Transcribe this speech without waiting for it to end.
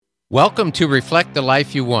Welcome to Reflect the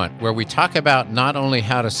Life You Want, where we talk about not only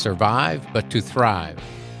how to survive, but to thrive.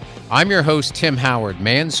 I'm your host, Tim Howard,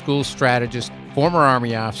 man school strategist, former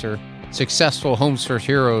Army officer, successful Homes for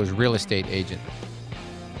Heroes real estate agent.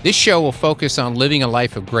 This show will focus on living a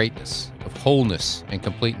life of greatness, of wholeness, and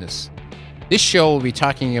completeness. This show will be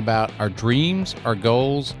talking about our dreams, our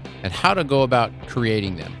goals, and how to go about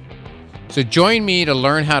creating them. So join me to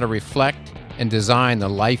learn how to reflect and design the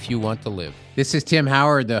life you want to live. This is Tim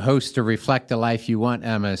Howard, the host of Reflect the Life You Want.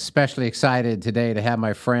 I'm especially excited today to have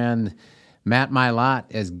my friend Matt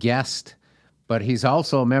Mylott as guest, but he's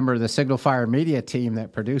also a member of the Signal Fire Media team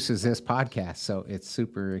that produces this podcast, so it's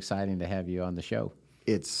super exciting to have you on the show.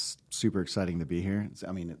 It's super exciting to be here.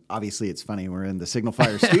 Obviously it's funny we're in the Signal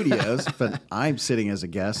Fire studios, but I'm sitting as a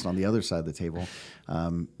guest on the other side of the table.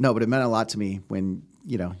 But it meant a lot to me when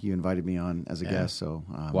you invited me on as a guest. So,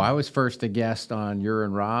 well, I was first a guest on your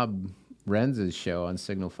and Rob Renz's show on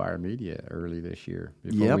Signal Fire Media early this year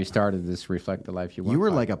before we started this Reflect the Life You Want. You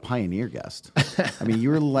were podcast. Like a pioneer guest.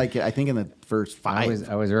 You were like, I think in the first 5.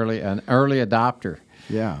 I was an early adopter.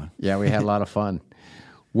 Yeah. Yeah, we had a lot of fun.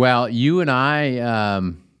 Well, you and I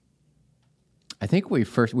think we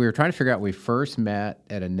were trying to figure out, we first met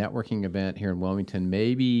at a networking event here in Wilmington,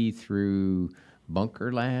 maybe through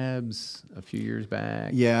Bunker Labs a few years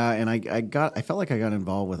back. Yeah, and I felt like I got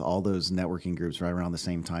involved with all those networking groups right around the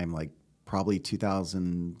same time, like probably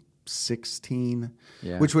 2016,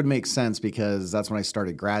 which would make sense because that's when I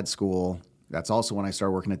started grad school. That's also when I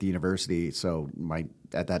started working at the university. So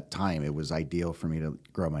at that time, it was ideal for me to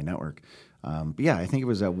grow my network. But yeah, I think it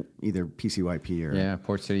was at either PCYP or... Yeah,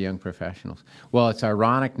 Port City Young Professionals. Well, it's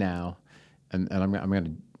ironic now, and I'm going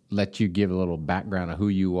to let you give a little background of who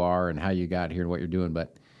you are and how you got here and what you're doing.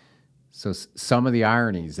 But so some of the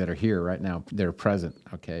ironies that are here right now, that are present,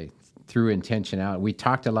 okay, through intentionality. We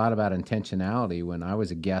talked a lot about intentionality when I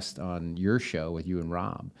was a guest on your show with you and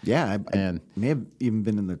Rob. Yeah, I may have even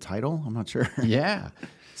been in the title. I'm not sure. Yeah.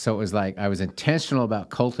 So it was like I was intentional about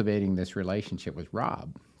cultivating this relationship with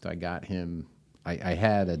Rob. So I got him, I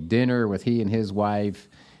had a dinner with he and his wife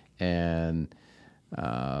and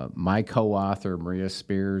my co-author, Maria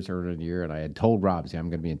Spears, earlier in the year, and I had told Rob, I'm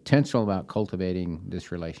going to be intentional about cultivating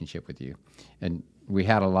this relationship with you. And we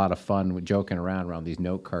had a lot of fun with joking around these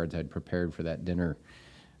note cards I'd prepared for that dinner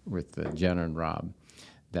with Jenna and Rob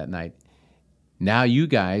that night. Now you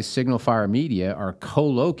guys, Signal Fire Media, are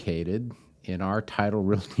co-located in our Title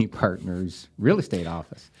Realty Partners real estate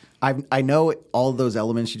office. I know all of those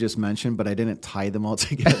elements you just mentioned, but I didn't tie them all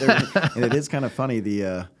together. And it is kind of funny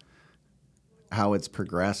how it's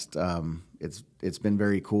progressed. It's been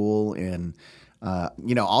very cool, and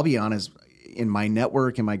I'll be honest. In my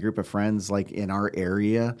network, in my group of friends, like in our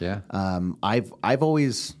area, I've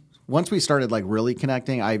always, once we started like really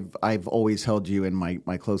connecting, I've always held you in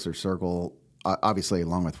my closer circle, obviously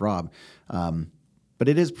along with Rob. But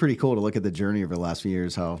it is pretty cool to look at the journey over the last few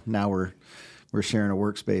years. How now we're sharing a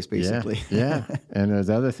workspace basically. Yeah. And there's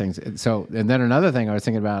other things. So, and then another thing I was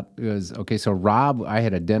thinking about was, okay, so Rob, I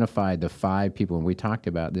had identified the 5 people, and we talked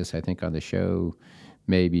about this, I think, on the show,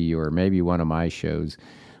 maybe one of my shows,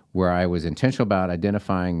 where I was intentional about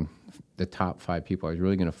identifying the top 5 people I was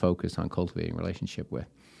really going to focus on cultivating a relationship with.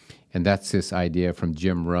 And that's this idea from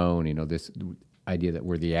Jim Rohn, this idea that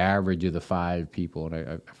we're the average of the 5 people.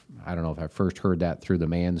 And I don't know if I first heard that through the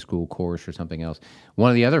man school course or something else. One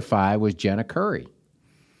of the other 5 was Jenna Curry.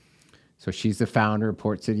 So she's the founder of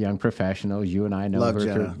Port City Young Professionals. You and I know Love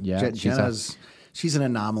her. Jenna. Jenna's... She's an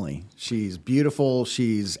anomaly. She's beautiful.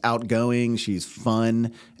 She's outgoing. She's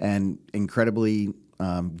fun and incredibly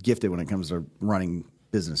gifted when it comes to running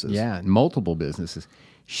businesses. Yeah, multiple businesses.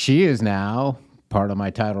 She is now part of my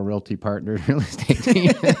Title Realty Partners real estate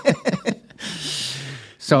team.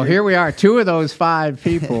 So here we are, 2 of those 5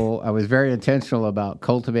 people. I was very intentional about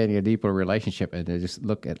cultivating a deeper relationship, and to just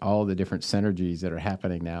look at all the different synergies that are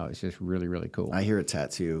happening now. It's just really, really cool. I hear a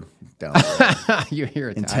tattoo down there. You hear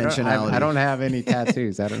it. Intentionality. I don't have any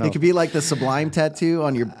tattoos. I don't know. It could be like the Sublime tattoo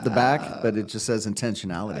on the back, but it just says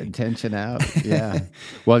intentionality. Intentionality, yeah.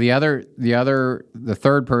 Well, the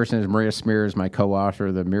third person is Maria Spears, my co-author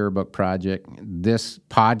of the Mirror Book Project. This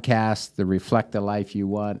podcast, the Reflect the Life You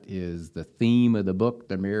Want, is the theme of the book,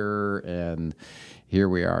 The Mirror, and here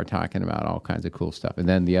we are talking about all kinds of cool stuff. And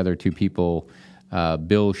then the other 2 people,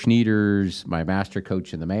 Bill Schneiders, my master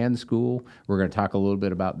coach in the man school. We're going to talk a little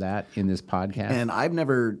bit about that in this podcast. And I've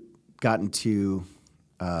never gotten to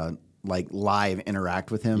live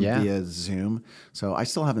interact with him via Zoom, so I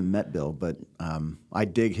still haven't met Bill, but I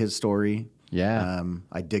dig his story. Yeah.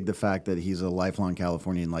 I dig the fact that he's a lifelong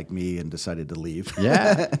Californian like me and decided to leave.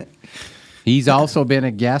 Yeah. He's also been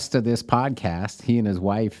a guest of this podcast. He and his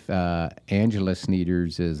wife, Angela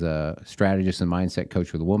Sneeders, is a strategist and mindset coach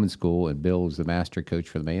for the Women's School, and Bill is the master coach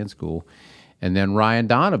for the Man's School. And then Ryan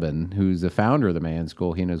Donovan, who's the founder of the Man's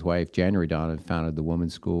School, he and his wife, January Donovan, founded the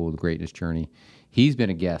Women's School, the Greatness Journey. He's been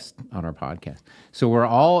a guest on our podcast. So we're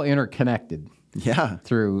all interconnected. Yeah.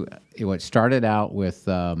 Through what started out with,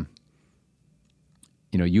 you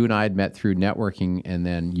and I had met through networking, and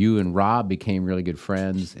then you and Rob became really good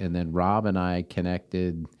friends, and then Rob and I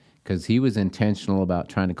connected because he was intentional about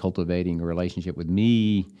trying to cultivating a relationship with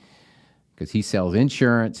me, because he sells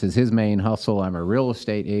insurance is his main hustle. I'm a real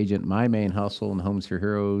estate agent. My main hustle in Homes for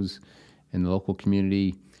Heroes in the local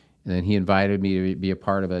community. And then he invited me to be a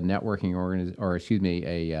part of a networking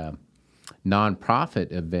a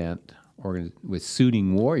nonprofit event with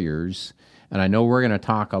Suiting Warriors. And I know we're going to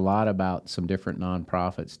talk a lot about some different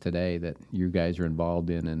nonprofits today that you guys are involved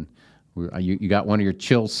in. And you got one of your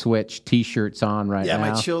Chill Switch T-shirts on right now.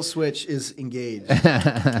 Yeah, my Chill Switch is engaged.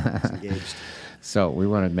 It's engaged. So we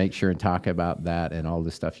want to make sure and talk about that and all the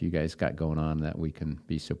stuff you guys got going on that we can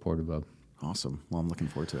be supportive of. Awesome. Well, I'm looking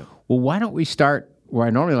forward to it. Well, why don't we start where I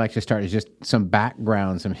normally like to start is just some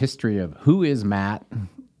background, some history of who is Matt?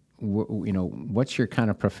 What's your kind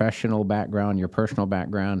of professional background, your personal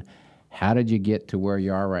background? How did you get to where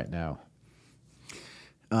you are right now?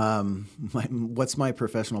 What's my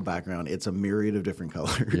professional background? It's a myriad of different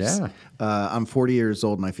colors. Yeah. I'm 40 years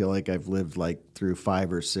old, and I feel like I've lived through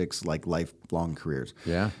 5 or 6 lifelong careers.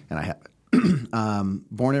 Yeah. And I have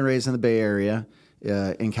born and raised in the Bay Area,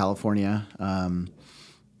 in California.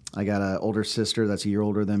 I got an older sister that's a year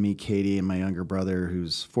older than me, Katie, and my younger brother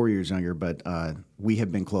who's 4 years younger, but we have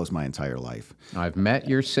been close my entire life. I've met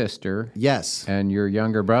your sister. Yes. And your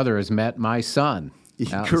younger brother has met my son.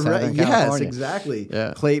 Correct. Yes, exactly.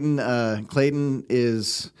 Yeah. Clayton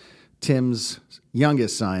is Tim's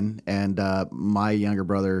youngest son, and my younger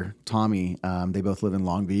brother, Tommy, they both live in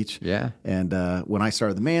Long Beach. Yeah. And when I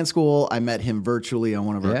started the Man School, I met him virtually on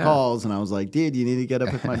one of our calls, and I was like, dude, you need to get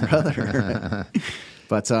up with my brother.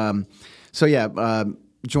 But joined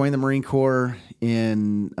the Marine Corps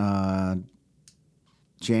in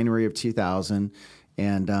January of 2000,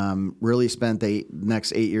 and really spent the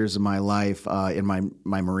next 8 years of my life in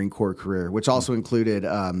my Marine Corps career, which also included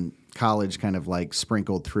college kind of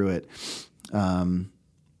sprinkled through it. I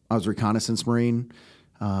was a reconnaissance Marine,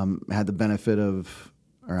 had the benefit of,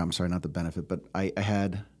 or I'm sorry, not the benefit, but I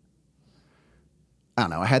had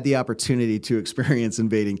the opportunity to experience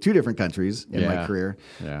invading 2 different countries in my career,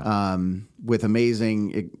 with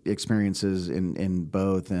amazing experiences in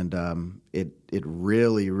both, and it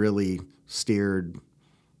really, really steered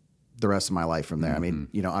the rest of my life from there. Mm-hmm.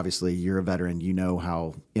 I mean, obviously you're a veteran, you know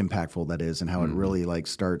how impactful that is and how it really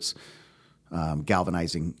starts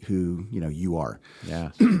galvanizing who, you are. Yeah.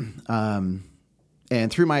 And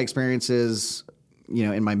through my experiences,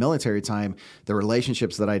 in my military time, the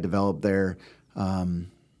relationships that I developed there,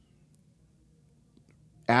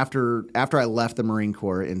 after I left the Marine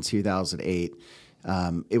Corps in 2008,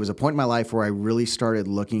 it was a point in my life where I really started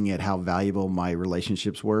looking at how valuable my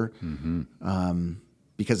relationships were. Mm-hmm.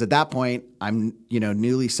 Because at that point, I'm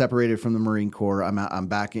newly separated from the Marine Corps. I'm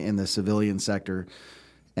back in the civilian sector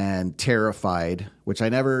and terrified, which I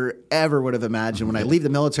never ever would have imagined. When I leave the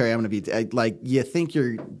military, I'm going to be you think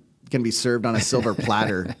you're going to be served on a silver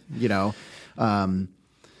platter,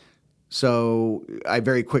 So I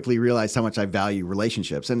very quickly realized how much I value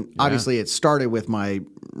relationships. And obviously it started with my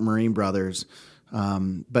Marine brothers.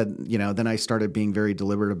 But then I started being very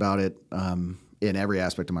deliberate about it in every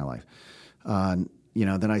aspect of my life.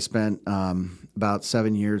 Then I spent about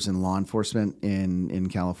 7 years in law enforcement in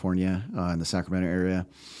California, in the Sacramento area.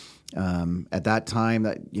 At that time,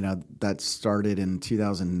 that started in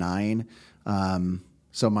 2009.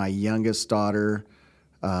 So my youngest daughter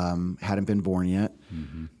hadn't been born yet.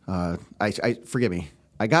 Mm-hmm. Forgive me.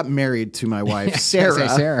 I got married to my wife, Sarah.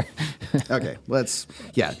 Sarah. Okay,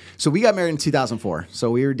 So we got married in 2004.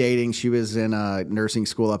 So we were dating. She was in nursing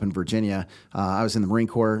school up in Virginia. I was in the Marine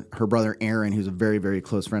Corps. Her brother, Aaron, who's a very, very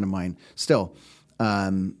close friend of mine still,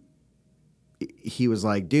 he was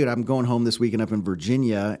like, dude, I'm going home this weekend up in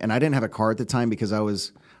Virginia. And I didn't have a car at the time because I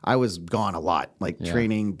was gone a lot,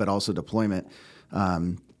 training, but also deployment.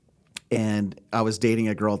 And I was dating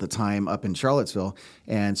a girl at the time up in Charlottesville.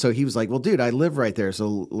 And so he was like, well, dude, I live right there.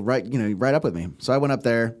 So right up with me. So I went up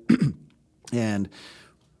there and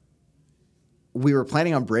we were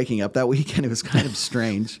planning on breaking up that weekend. It was kind of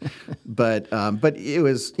strange, but it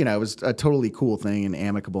was, it was a totally cool thing and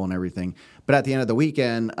amicable and everything. But at the end of the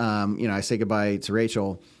weekend, I say goodbye to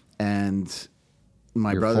Rachel, and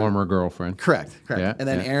my Your brother, former girlfriend. Correct. Yeah, And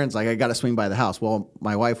then yeah. Aaron's like, I got to swing by the house. Well,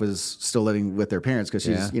 my wife was still living with their parents because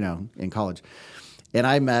she's, Yeah. in college. And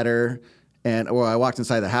I met her, I walked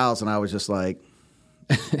inside the house, and I was just like,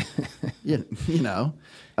 you know.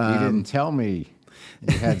 You didn't tell me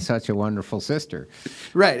you had such a wonderful sister.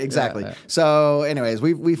 Right, exactly. Yeah. So anyways,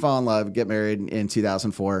 we fall in love, get married in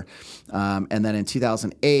 2004. And then in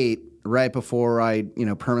 2008, right before I,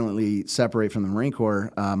 permanently separate from the Marine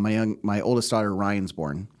Corps, my oldest daughter, Ryan's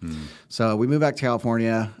born. So we moved back to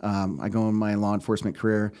California. I go in my law enforcement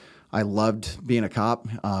career. I loved being a cop.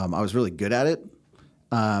 I was really good at it.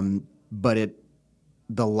 But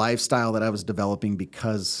the lifestyle that I was developing,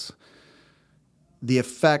 because the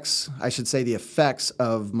effects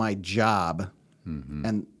of my job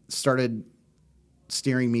and started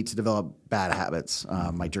steering me to develop bad habits.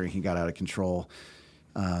 My drinking got out of control.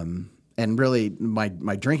 And really,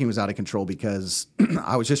 my drinking was out of control because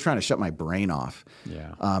I was just trying to shut my brain off.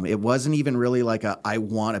 Yeah. It wasn't even really like I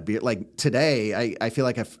want a beer. Like today, I feel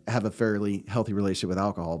like I have a fairly healthy relationship with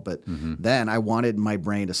alcohol. But then I wanted my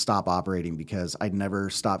brain to stop operating because I'd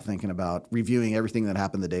never stopped thinking about reviewing everything that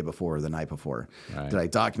happened the day before or the night before. Right. Did I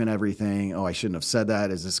document everything? Oh, I shouldn't have said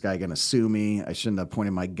that. Is this guy going to sue me? I shouldn't have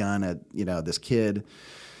pointed my gun at this kid.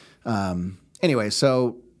 Anyway,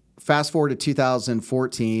 so fast forward to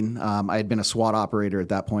 2014. I had been a SWAT operator at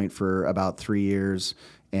that point for about 3 years,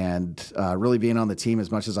 and really being on the team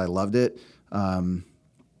as much as I loved it. And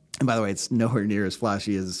by the way, it's nowhere near as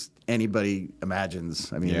flashy as anybody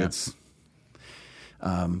imagines. I mean, it's.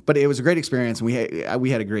 But it was a great experience, and we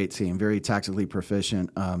had a great team, very tactically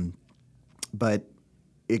proficient. But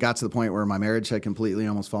it got to the point where my marriage had completely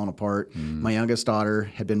almost fallen apart. My youngest daughter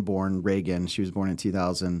had been born, Reagan. She was born in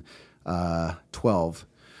 2012.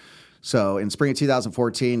 So in spring of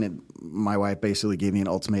 2014, my wife basically gave me an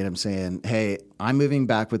ultimatum saying, hey, I'm moving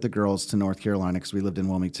back with the girls to North Carolina because we lived in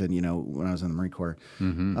Wilmington, when I was in the Marine Corps.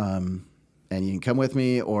 And you can come with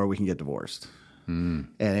me or we can get divorced. And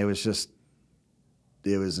it was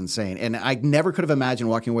insane. And I never could have imagined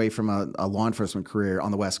walking away from a law enforcement career on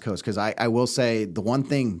the West Coast because I will say the one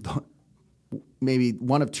thing, maybe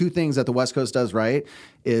one of two things that the West Coast does right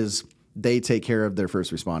is they take care of their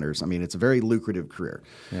first responders. I mean, it's a very lucrative career.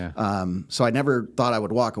 Yeah. So I never thought I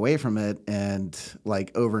would walk away from it. And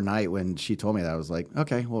like overnight when she told me that, I was like,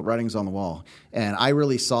 okay, well, writing's on the wall. And I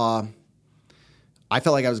really I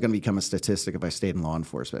felt like I was going to become a statistic if I stayed in law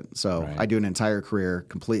enforcement. So Right. I do an entire career,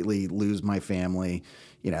 completely lose my family.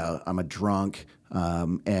 I'm a drunk.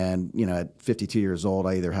 And at 52 years old,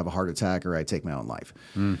 I either have a heart attack or I take my own life,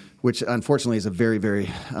 which unfortunately is a very,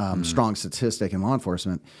 very strong statistic in law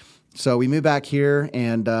enforcement. So we moved back here,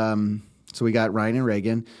 and so we got Ryan and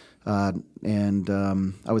Reagan, and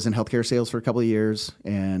I was in healthcare sales for a couple of years,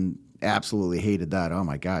 and absolutely hated that. Oh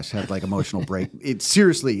my gosh, had like emotional break.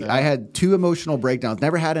 Seriously, I had 2 emotional breakdowns.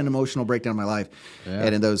 Never had an emotional breakdown in my life,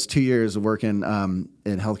 and in those 2 years of working in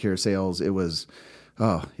healthcare sales, it was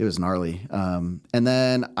gnarly. And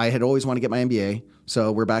then I had always wanted to get my MBA,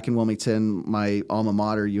 so we're back in Wilmington, my alma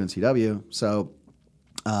mater, UNCW. So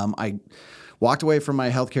I walked away from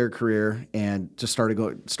my healthcare career and just started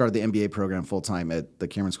the MBA program full time at the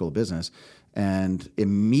Cameron School of Business. And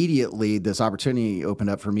immediately this opportunity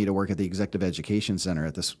opened up for me to work at the Executive Education Center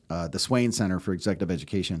at the Swain Center for Executive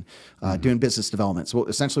Education, doing business development. So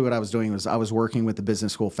essentially what I was doing was I was working with the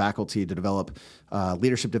business school faculty to develop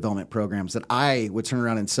leadership development programs that I would turn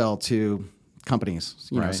around and sell to companies.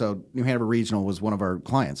 So New Hanover Regional was one of our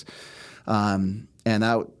clients. And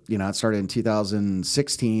that, it started in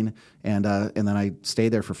 2016, and then I stayed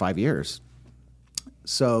there for 5 years.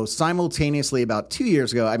 So simultaneously, about 2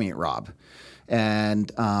 years ago, I met Rob,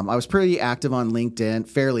 and I was pretty active on LinkedIn,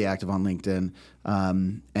 fairly active on LinkedIn,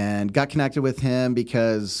 and got connected with him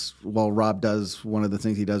because, Rob does one of the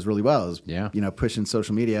things he does really well is, pushing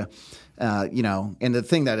social media, and the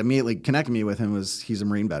thing that immediately connected me with him was he's a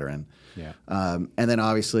Marine veteran. Yeah. And then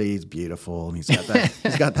obviously he's beautiful and he's got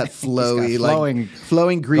that flowy,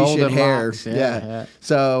 flowing Grecian hair. locks. Yeah.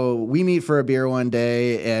 So we meet for a beer one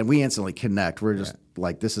day and we instantly connect. We're just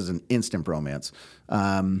like, this is an instant bromance.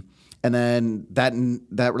 And then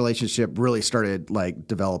that relationship really started like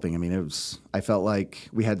developing. I mean, I felt like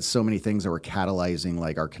we had so many things that were catalyzing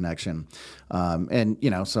like our connection. And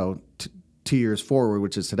so 2 years forward,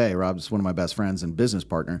 which is today, Rob's one of my best friends and business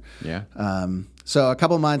partner. Yeah. So a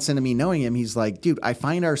couple months into me knowing him, he's like, dude, I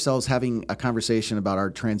find ourselves having a conversation about our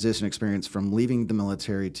transition experience from leaving the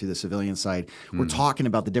military to the civilian side. We're talking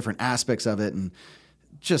about the different aspects of it and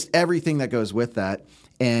just everything that goes with that.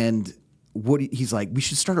 And he's like, we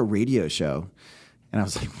should start a radio show. And I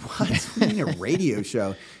was like, what? What do you mean a radio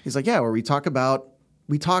show? He's like, yeah, where we talk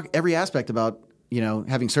every aspect about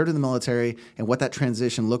having served in the military and what that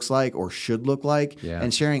transition looks like or should look like,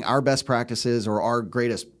 and sharing our best practices or our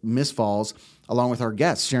greatest misfalls along with our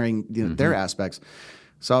guests, sharing their aspects.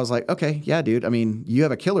 So I was like, okay, yeah, dude. I mean, you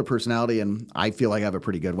have a killer personality, and I feel like I have a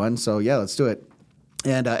pretty good one. So yeah, let's do it.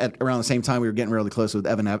 And at around the same time, we were getting really close with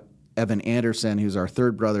Evan Anderson, who's our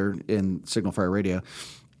third brother in Signal Fire Radio.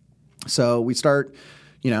 So we start,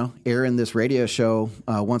 airing this radio show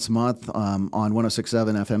once a month on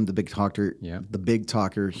 106.7 FM, the Big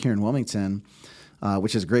Talker here in Wilmington,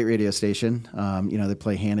 which is a great radio station. They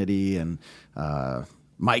play Hannity and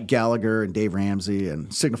Mike Gallagher and Dave Ramsey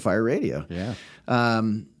and Signal Fire Radio. Yeah.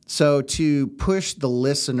 So to push the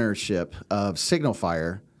listenership of Signal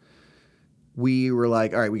Fire, we were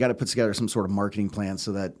like, all right, we got to put together some sort of marketing plan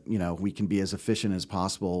so that, we can be as efficient as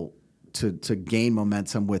possible to gain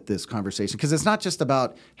momentum with this conversation. Because it's not just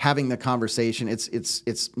about having the conversation.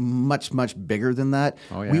 It's much, much bigger than that.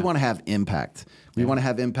 Oh, yeah. We want to have impact. We want to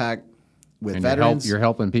have impact with veterans. You're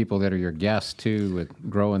helping people that are your guests too with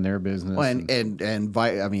growing their business. Well,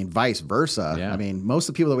 and vice versa. Yeah. I mean, most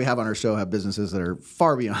of the people that we have on our show have businesses that are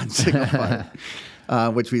far beyond Signal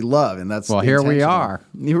Fire, which we love, and that's here we are.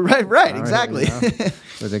 Right, exactly.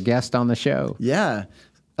 With a guest on the show. Yeah.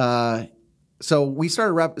 So we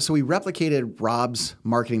started. So we replicated Rob's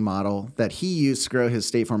marketing model that he used to grow his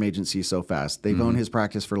State Farm agency so fast. They've owned his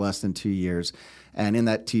practice for less than 2 years. And in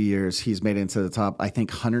that 2 years, he's made it into the top, I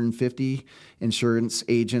think, 150 insurance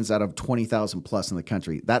agents out of 20,000 plus in the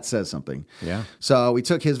country. That says something. Yeah. So we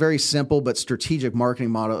took his very simple but strategic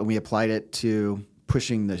marketing model and we applied it to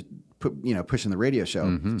pushing the radio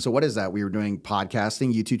show. So what is that? We were doing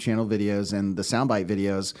podcasting, YouTube channel videos, and the soundbite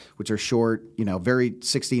videos, which are short, very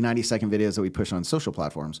 60, 90-second videos that we push on social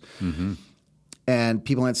platforms. And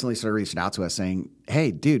people instantly started reaching out to us saying,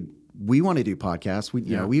 hey, dude, we want to do podcasts. We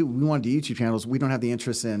want to do YouTube channels. We don't have the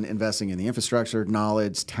interest in investing in the infrastructure,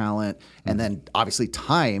 knowledge, talent, and then obviously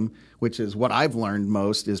time, which is what I've learned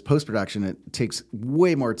most is post-production. It takes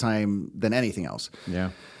way more time than anything else. Yeah.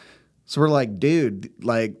 So we're like, dude,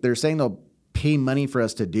 they're saying they'll pay money for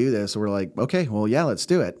us to do this. So we're like, okay, well, yeah, let's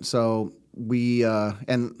do it. So we,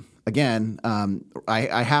 and again,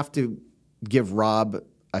 I have to give Rob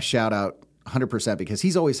a shout out 100% because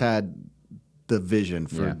he's always had the vision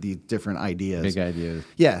for these different ideas. Big ideas.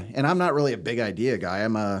 Yeah. And I'm not really a big idea guy.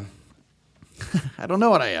 I don't know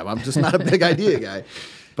what I am. I'm just not a big idea guy.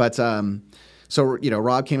 But, so,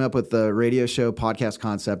 Rob came up with the radio show podcast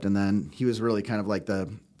concept, and then he was really kind of like the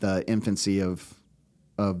infancy of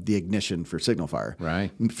the ignition for Signal Fire. Right.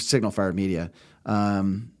 Signal Fire Media.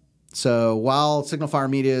 So while Signal Fire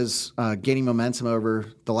Media is gaining momentum over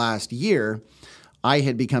the last year, I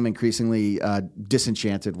had become increasingly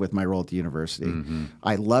disenchanted with my role at the university.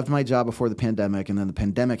 I loved my job before the pandemic, and then the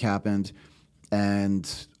pandemic happened, and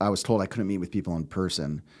I was told I couldn't meet with people in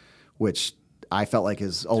person, which I felt like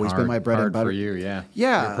has always been my bread and butter. For you, yeah.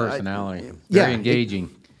 Yeah. Your personality. Very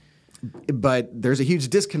engaging. But there's a huge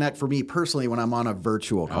disconnect for me personally when I'm on a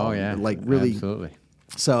virtual call. Oh, yeah. Really. Absolutely.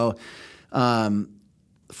 So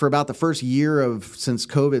for about the first year since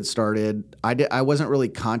COVID started, I wasn't really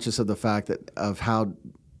conscious of the fact of how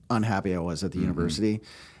unhappy I was at the university.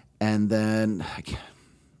 And then I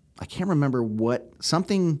can't remember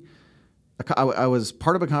I was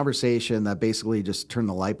part of a conversation that basically just turned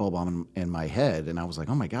the light bulb on in my head. And I was like,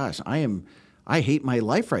 oh my gosh, I hate my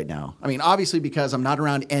life right now. I mean, obviously because I'm not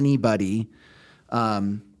around anybody,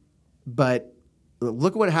 but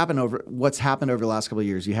look what's happened over the last couple of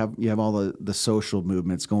years. You have all the social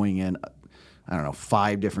movements going in,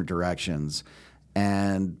 5 different directions.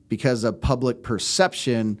 And because of public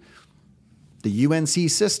perception, the UNC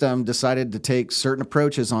system decided to take certain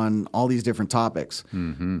approaches on all these different topics.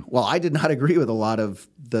 Well, I did not agree with a lot of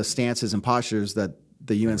the stances and postures that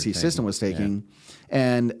the UNC system was taking.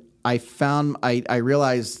 Yeah. And I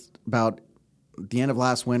realized about the end of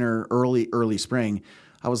last winter, early spring,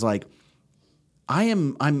 I was like,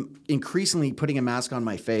 I'm increasingly putting a mask on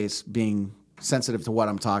my face, being sensitive to what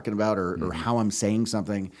I'm talking about or how I'm saying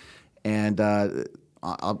something. And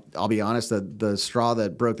I'll be honest, the straw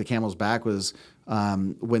that broke the camel's back was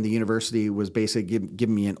when the university was basically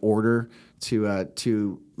giving me an order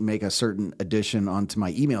to make a certain addition onto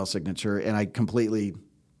my email signature, and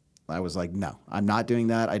I was like, no, I'm not doing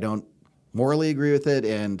that. I don't morally agree with it,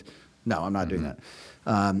 and no, I'm not doing that.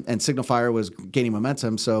 And Signal Fire was gaining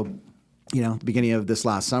momentum, so the beginning of this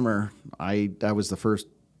last summer, I was the first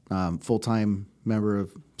full-time member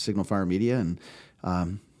of Signal Fire Media, and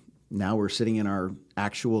now we're sitting in our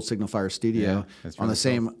actual Signal Fire studio on the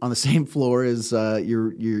same floor as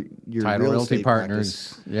your Title Realty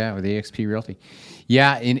Partners. Practice. Yeah, with EXP Realty.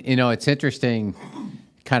 Yeah, it's interesting.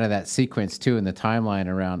 kind of that sequence too in the timeline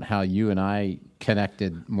around how you and I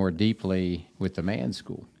connected more deeply with the Man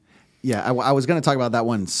School. Yeah, I was going to talk about that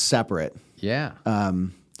one separate. Yeah. Do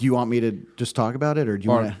you want me to just talk about it, or do you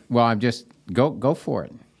want to? Well, I'm just go for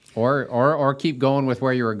it, or keep going with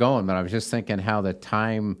where you were going. But I was just thinking how the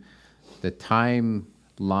timeline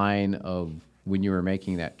of when you were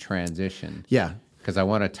making that transition. Yeah. Because I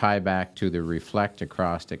want to tie back to the reflect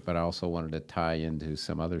acrostic, but I also wanted to tie into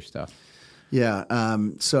some other stuff. Yeah.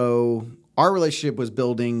 So our relationship was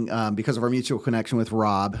building because of our mutual connection with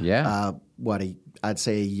Rob. Yeah. I'd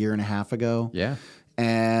say a year and a half ago. Yeah.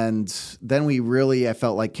 And then I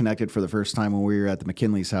felt like connected for the first time when we were at the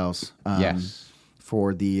McKinley's house. Yes.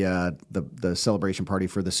 For the celebration party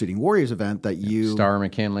for the Shooting Warriors event that you... Star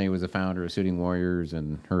McKinley was the founder of Shooting Warriors,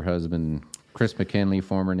 and her husband, Chris McKinley,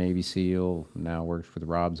 former Navy SEAL, now works with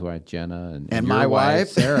Rob's wife, Jenna, and my wife,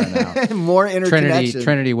 Sarah, now. More interconnection.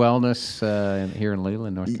 Trinity Wellness here in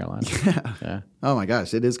Leland, North Carolina. Yeah. Oh, my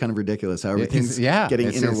gosh. It is kind of ridiculous how everything's getting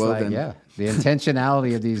interwoven. The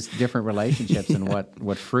intentionality of these different relationships and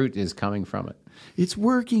what fruit is coming from it. It's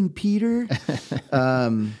working, Peter.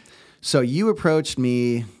 So you approached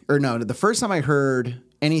me, the first time I heard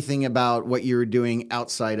anything about what you were doing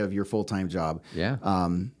outside of your full-time job. Yeah.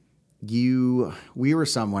 We were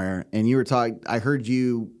somewhere and you were I heard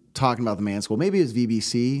you talking about the Man School. Maybe it was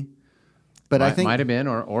VBC, but I think might have been,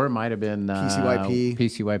 or it might have been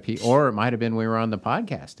PCYP, or it might have been we were on the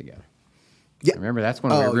podcast together. Yeah. Remember, that's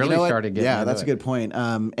when we really started getting into that's a good point.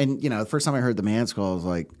 And the first time I heard the Man School, I was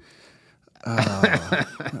like,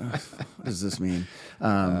 what does this mean?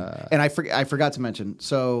 And I forgot to mention,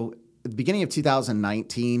 so at the beginning of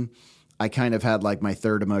 2019, I kind of had like my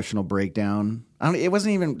third emotional breakdown. It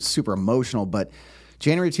wasn't even super emotional, but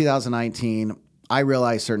January 2019, I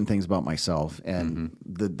realized certain things about myself. And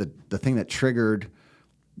the thing that triggered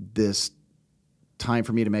this time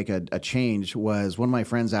for me to make a change was one of my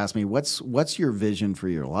friends asked me, what's your vision for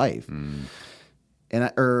your life?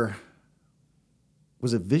 And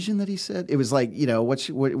was it vision that he said? It was like,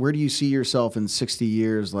 where do you see yourself in 60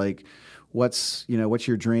 years? Like, what's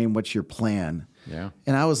your dream? What's your plan? Yeah.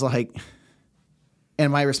 And I was like,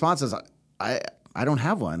 and my response is, I don't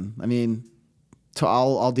have one. I mean,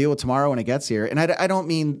 I'll deal with tomorrow when it gets here. And I don't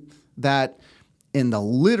mean that in the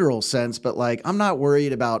literal sense, but like, I'm not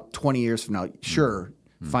worried about 20 years from now. Sure.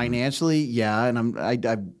 Financially. Yeah. And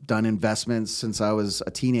I've done investments since I was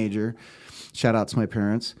a teenager. Shout out to my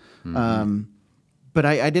parents. But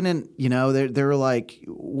I didn't, they were like,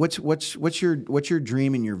 what's your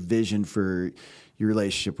dream and your vision for your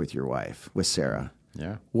relationship with your wife, with Sarah?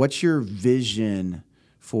 Yeah. What's your vision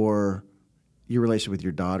for your relationship with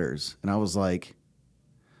your daughters? And I was like,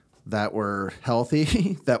 that we're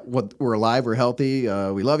healthy, that we're alive, we're healthy,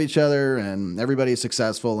 we love each other, and everybody's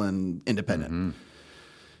successful and independent.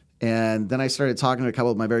 And then I started talking to a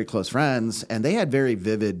couple of my very close friends, and they had very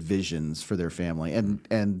vivid visions for their family. And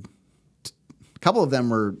a couple of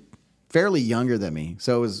them were fairly younger than me,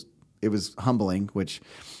 so it was humbling. Which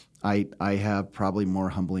I have probably more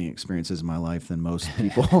humbling experiences in my life than most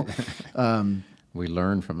people. We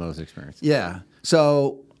learn from those experiences. Yeah.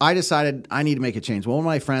 So I decided I need to make a change. One of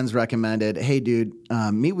my friends recommended, "Hey, dude,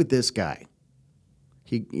 meet with this guy."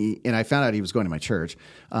 And I found out he was going to my church.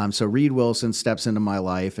 So Reed Wilson steps into my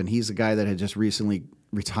life, and he's a guy that had just recently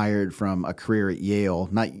retired from a career at Yale,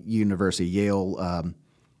 not university, Yale.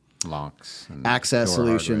 Locks. Access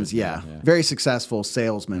Solutions, yeah. Very successful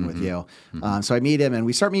salesman with Yale. So I meet him, and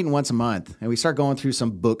we start meeting once a month, and we start going through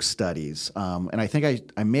some book studies. And I think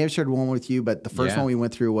I may have shared one with you, but the first one we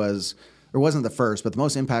went through wasn't the first, but the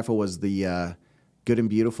most impactful was the Good and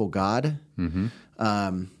Beautiful God.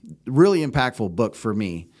 Really impactful book for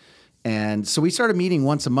me. And so we started meeting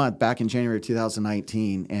once a month back in January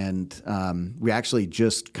 2019, and we actually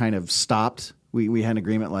just kind of stopped. We had an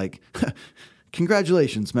agreement like,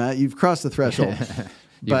 congratulations, Matt, you've crossed the threshold.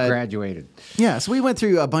 You've graduated. Yeah, so we went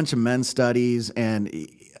through a bunch of men's studies, and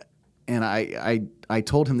I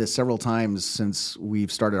told him this several times since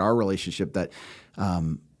we've started our relationship that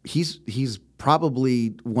he's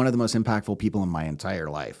probably one of the most impactful people in my entire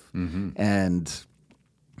life. And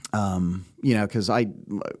because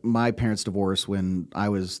my parents divorced when I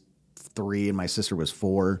was 3 and my sister was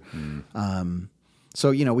 4.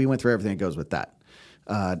 So we went through everything that goes with that.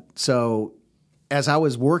 So as I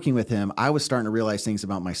was working with him, I was starting to realize things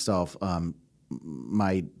about myself,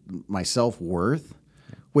 my self-worth,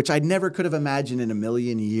 which I never could have imagined in a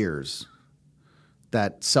million years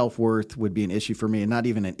that self-worth would be an issue for me, and not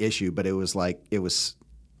even an issue, but it was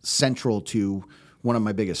central to one of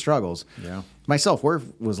my biggest struggles. Yeah. My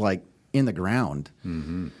self-worth was like in the ground.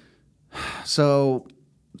 So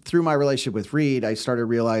through my relationship with Reed, I started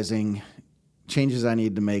realizing changes I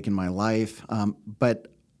needed to make in my life. But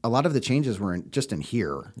a lot of the changes were just in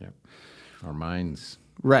here. Yeah. Our minds.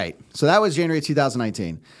 Right. So that was January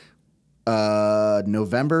 2019.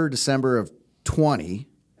 November, December of 20,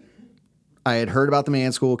 I had heard about the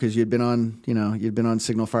Man School because you'd been on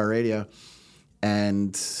Signal Fire Radio,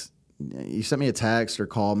 and you sent me a text or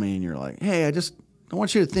called me, and you're like, "Hey, I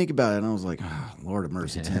want you to think about it." And I was like, oh, "Lord have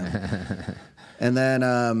mercy, Tim." and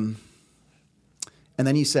then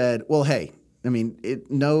you said, "Well, hey, I mean,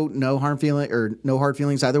 no hard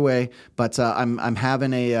feelings either way, but I'm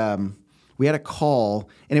having we had a call,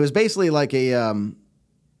 and it was basically like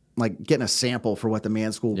like getting a sample for what the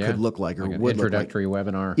Man School could look like or like an would look like. Introductory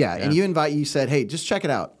webinar. Yeah, and you said, hey, just check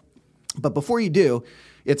it out. But before you do,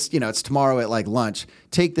 it's tomorrow at like lunch,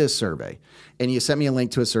 take this survey. And you sent me a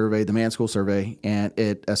link to a survey, the Man School survey, and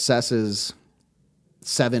it assesses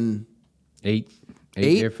eight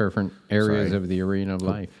different areas of the arena of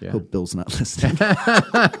life. Yeah. Hope Bill's not listening.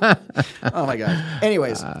 Oh my God.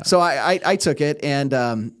 Anyways, so I took it,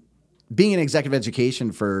 and being in executive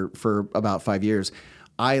education for about 5 years,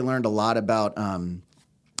 I learned a lot about,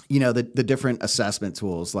 the different assessment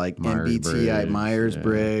tools like MBTI,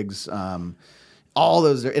 Myers-Briggs, all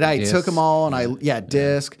those. And I took them all, and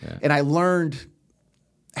DISC, and I learned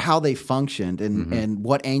how they functioned and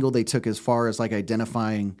what angle they took as far as like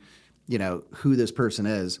identifying, who this person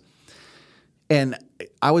is. And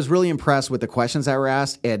I was really impressed with the questions that were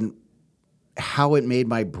asked and how it made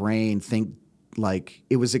my brain think. Like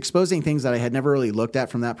it was exposing things that I had never really looked at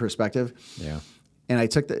from that perspective. Yeah. And I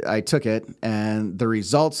took it, and the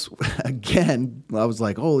results again, I was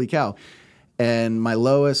like, holy cow. And my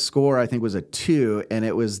lowest score, I think, was a 2, and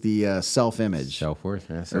it was the self-image. Self-worth.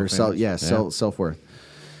 Yeah, self-worth.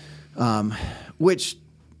 Which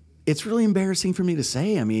it's really embarrassing for me to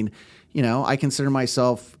say. I mean, I consider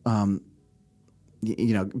myself, being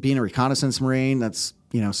a reconnaissance Marine, that's,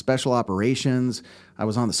 special operations. I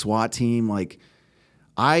was on the SWAT team. Like,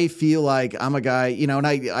 I feel like I'm a guy, and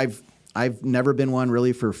I've never been one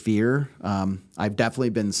really for fear. I've definitely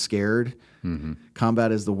been scared. Mm-hmm.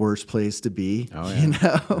 Combat is the worst place to be,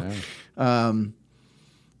 Yeah.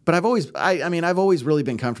 But I've always really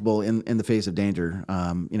been comfortable in the face of danger.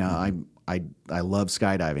 I love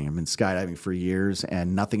skydiving. I've been skydiving for years,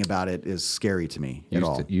 and nothing about it is scary to me at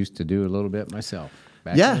all. Used to do a little bit myself.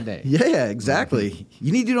 Back in the day. Yeah, exactly.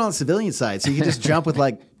 You need to do it on the civilian side, so you can just jump with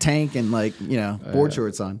like tank and like board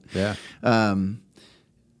shorts on. Yeah.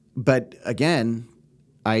 But again,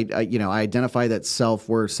 I identify that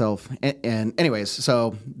self-worth, and anyways,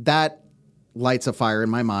 so that lights a fire in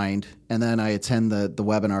my mind, and then I attend the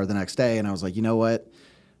webinar the next day, and I was like, you know what?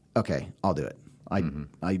 Okay, I'll do it.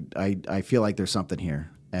 I feel like there's something here,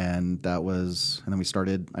 and then we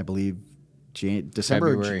started, I believe,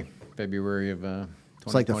 December, February of.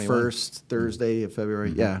 It's like the first Thursday of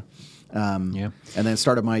February. Mm-hmm. Yeah. And then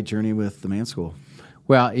started my journey with the Man School.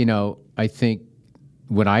 Well, I think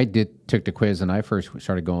when I took the quiz and I first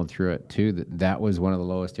started going through it too, that was one of the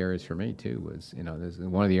lowest areas for me too. Was this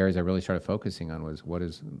one of the areas I really started focusing on was what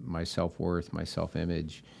is my self-worth, my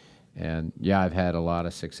self-image, and I've had a lot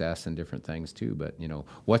of success in different things too. But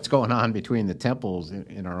what's going on between the temples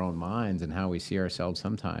in our own minds and how we see ourselves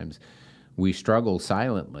sometimes, we struggle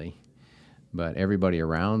silently. But everybody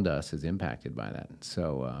around us is impacted by that.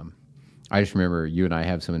 So I just remember you and I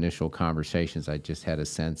have some initial conversations. I just had a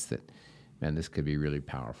sense that, man, this could be really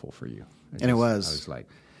powerful for you. It was. I was like,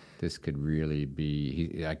 this could really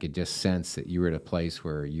be. I could just sense that you were at a place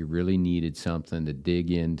where you really needed something to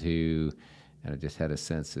dig into, and I just had a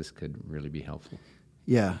sense this could really be helpful.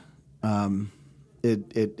 Yeah,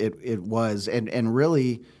 it was, and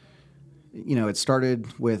really, it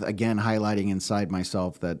started with again highlighting inside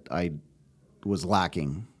myself that I was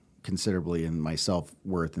lacking considerably in my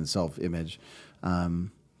self-worth and self-image.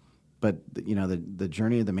 But the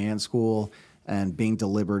journey of the Man School and being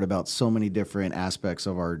deliberate about so many different aspects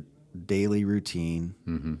of our daily routine.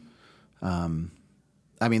 Mm-hmm.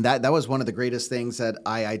 That was one of the greatest things that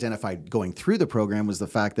I identified going through the program was the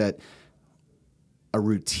fact that a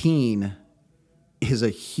routine is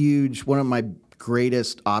one of my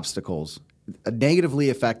greatest obstacles, negatively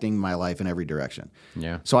affecting my life in every direction.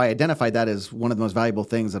 Yeah. So I identified that as one of the most valuable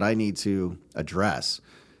things that I need to address.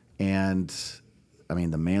 And I mean,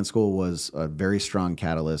 the Man School was a very strong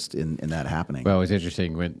catalyst in that happening. Well, it was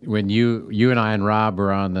interesting when you and I and Rob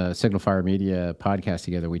were on the Signal Fire Media podcast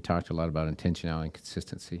together. We talked a lot about intentionality and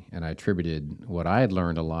consistency, and I attributed what I had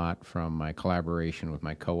learned a lot from my collaboration with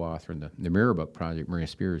my co-author in the Mirror Book project, Maria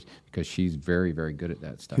Spears, because she's very, very good at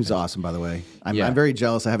that stuff. Who's awesome, by the way. I'm very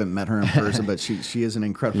jealous. I haven't met her in person, but she is an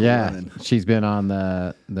incredible woman. She's been on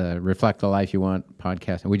the Reflect the Life You Want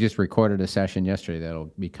podcast, and we just recorded a session yesterday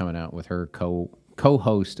that'll be coming out with her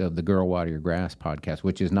co-host of the Girl Water Your Grass podcast,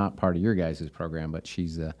 which is not part of your guys' program, but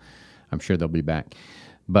she's, I'm sure they'll be back.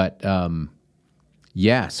 But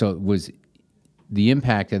so it was the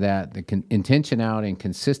impact of that, the intentionality and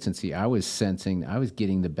consistency. I was sensing, I was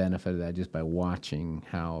getting the benefit of that just by watching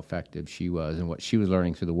how effective she was and what she was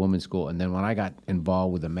learning through the women's school. And then when I got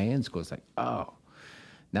involved with the man's school, it's like, oh,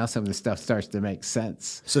 now some of the stuff starts to make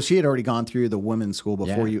sense. So she had already gone through the women's school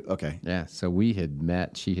before you? Okay. Yeah, so we had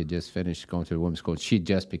met. She had just finished going through the women's school. She'd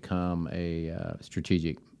just become a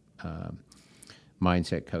strategic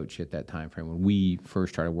mindset coach at that time frame when we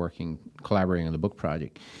first started collaborating on the book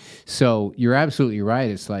project. So you're absolutely right.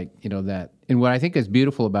 It's like, that. And what I think is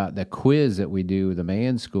beautiful about the quiz that we do, the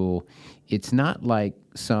Man School, it's not like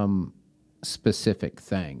some specific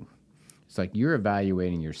thing. It's like you're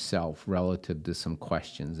evaluating yourself relative to some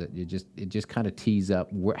questions that it just kind of tees up.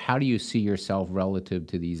 How do you see yourself relative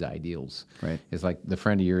to these ideals? Right. It's like the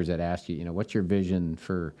friend of yours that asked you, what's your vision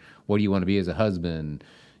for what do you want to be as a husband?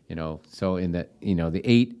 So in the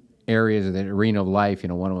 8 areas of the arena of life,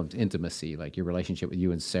 one of them is intimacy, like your relationship with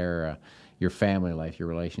you and Sarah, your family life, your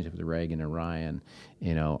relationship with Reagan and Ryan,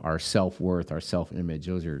 our self-worth, our self-image.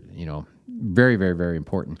 Those are, very, very, very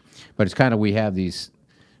important. But it's kind of, we have these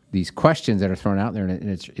questions that are thrown out there, and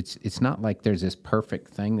it's not like there's this perfect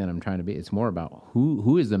thing that I'm trying to be. It's more about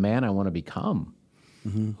who is the man I want to become?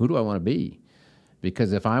 Mm-hmm. Who do I want to be?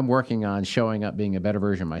 Because if I'm working on showing up, being a better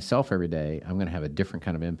version of myself every day, I'm going to have a different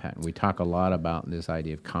kind of impact. And we talk a lot about this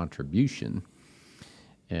idea of contribution.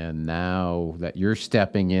 And now that you're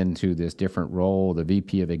stepping into this different role, the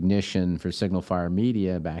VP of Ignition for Signal Fire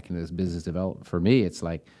Media, back into this business development, for me, it's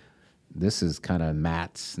like this is kind of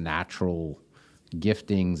Matt's natural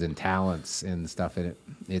giftings and talents and stuff in it.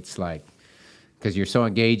 It's like, because you're so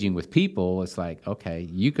engaging with people, it's like, okay,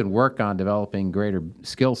 you can work on developing greater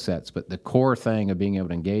skill sets, but the core thing of being able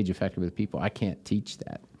to engage effectively with people, I can't teach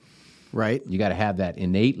that. Right. You got to have that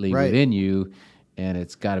innately within you, and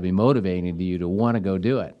it's got to be motivating to you to want to go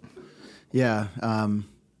do it. Yeah.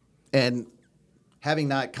 And having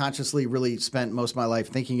not consciously really spent most of my life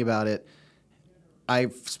thinking about it,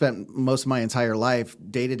 I've spent most of my entire life,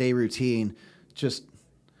 day-to-day routine, just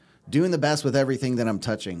doing the best with everything that I'm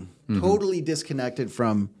touching. Mm-hmm. Totally disconnected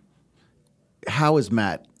from how is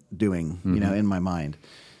Matt doing, in my mind.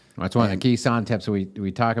 That's one of the key concepts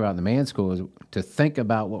we talk about in the Man School is to think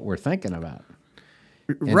about what we're thinking about.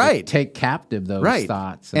 Right. To take captive those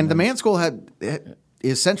thoughts. And the Man School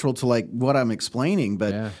is central to like what I'm explaining,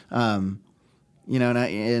 but and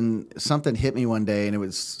something hit me one day, and it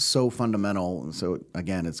was so fundamental. And so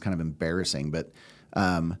again, it's kind of embarrassing, but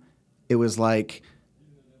it was like,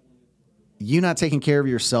 you not taking care of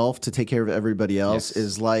yourself to take care of everybody else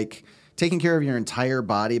is like taking care of your entire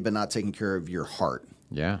body, but not taking care of your heart.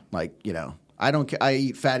 Yeah. Like, I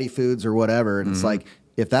eat fatty foods or whatever. And it's like,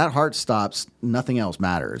 if that heart stops, nothing else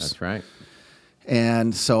matters. That's right.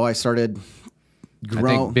 And so I started growing.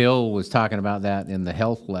 I think Bill was talking about that in the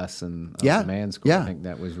health lesson of the Man School. Yeah. I think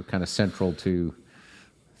that was kind of central to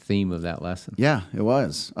the theme of that lesson. Yeah, it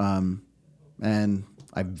was. And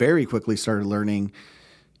I very quickly started learning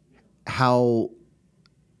how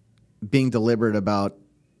being deliberate about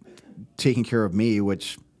taking care of me,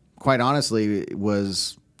 which quite honestly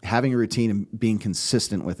was having a routine and being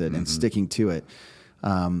consistent with it and sticking to it,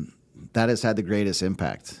 that has had the greatest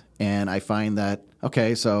impact. And I find that,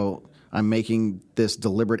 okay, so I'm making this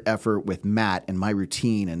deliberate effort with Matt and my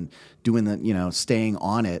routine and doing the, staying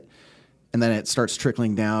on it. And then it starts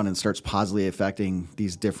trickling down and starts positively affecting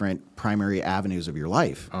these different primary avenues of your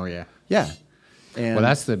life. Oh, yeah. Yeah. And well,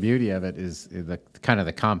 that's the beauty of it is the kind of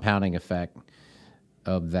the compounding effect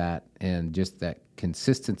of that and just that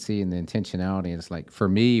consistency and the intentionality. And it's like, for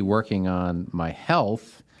me, working on my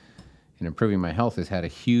health and improving my health has had a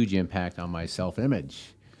huge impact on my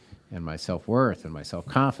self-image and my self-worth and my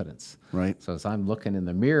self-confidence. Right. So as I'm looking in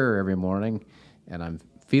the mirror every morning and I'm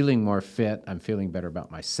feeling more fit, I'm feeling better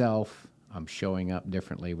about myself, I'm showing up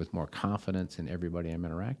differently with more confidence in everybody I'm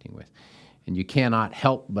interacting with. And you cannot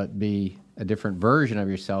help but be a different version of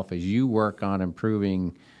yourself as you work on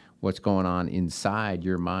improving what's going on inside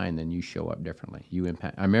your mind, then you show up differently. You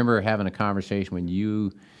impact. I remember having a conversation when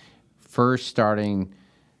you first starting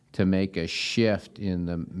to make a shift in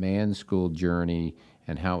the Man School journey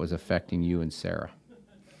and how it was affecting you and Sarah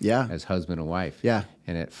as husband and wife. Yeah.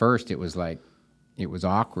 And at first it was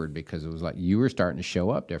awkward because it was like you were starting to show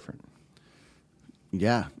up different.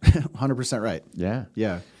 Yeah, 100% right. Yeah.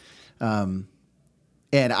 Yeah. And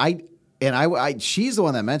I, she's the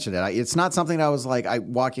one that mentioned it. It's not something that I was like,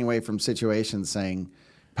 walking away from situations saying,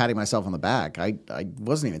 patting myself on the back. I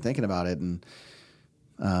wasn't even thinking about it. And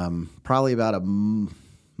probably about a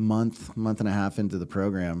month and a half into the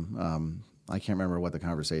program, I can't remember what the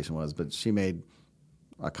conversation was, but she made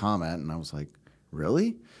a comment, and I was like,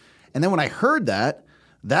 really? And then when I heard that,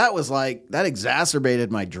 that was like, that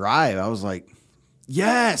exacerbated my drive. I was like,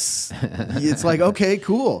 yes. It's like, okay,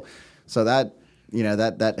 cool. So that,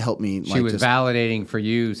 that helped me. She was validating for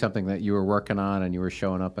you something that you were working on, and you were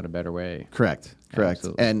showing up in a better way. Correct.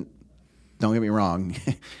 Absolutely. And don't get me wrong,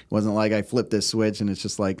 it wasn't like I flipped this switch and it's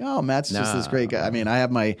just like, oh, Matt's just this great guy. I mean, I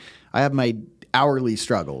have my hourly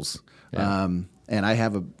struggles, and I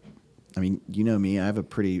have you know me, I have a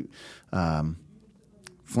pretty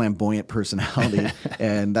flamboyant personality,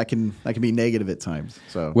 and that can be negative at times.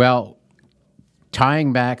 So well,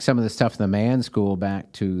 tying back some of the stuff in the Man School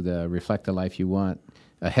back to the Reflect the Life You Want,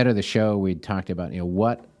 ahead of the show, we talked about,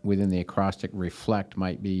 what within the acrostic Reflect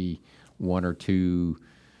might be one or two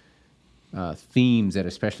themes that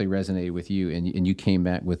especially resonated with you. And you came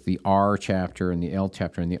back with the R chapter and the L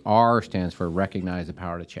chapter. And the R stands for Recognize the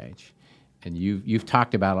Power to Change. And you've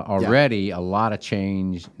talked about already a lot of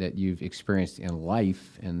change that you've experienced in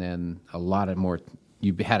life, and then a lot of more.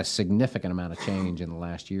 You've had a significant amount of change in the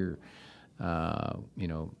last year.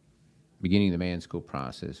 Beginning the Man School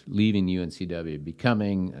process, leaving UNCW,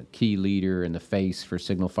 becoming a key leader in the face for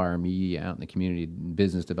Signal Fire Media out in the community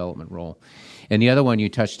business development role. And the other one you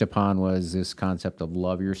touched upon was this concept of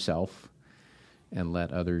love yourself and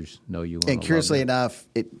let others know you want to. And curiously enough,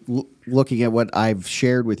 looking at what I've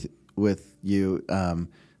shared with you,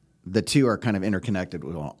 the two are kind of interconnected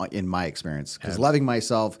in my experience. Because loving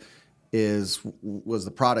myself was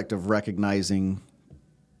the product of recognizing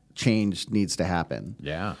change needs to happen.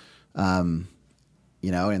 Yeah. And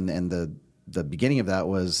the beginning of that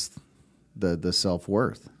was the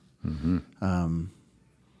self-worth. Mm-hmm.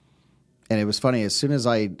 And it was funny, as soon as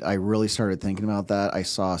I really started thinking about that, I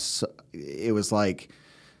saw it was like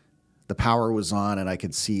the power was on, and I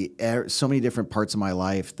could see so many different parts of my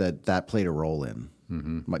life that played a role in.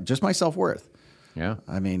 Mm-hmm. Just my self-worth. Yeah.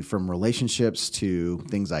 I mean, from relationships to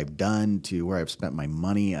things I've done to where I've spent my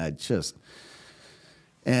money,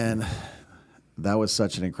 and that was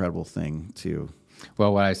such an incredible thing too.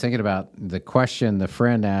 Well, what I was thinking about, the question the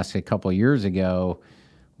friend asked a couple of years ago,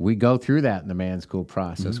 we go through that in the Man School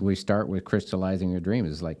process. Mm-hmm. We start with crystallizing your dreams.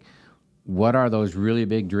 It's like, what are those really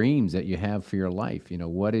big dreams that you have for your life?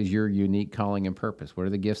 What is your unique calling and purpose? What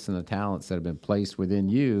are the gifts and the talents that have been placed within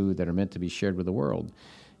you that are meant to be shared with the world?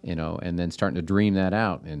 And then starting to dream that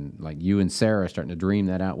out. And like you and Sarah starting to dream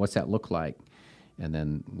that out. What's that look like? And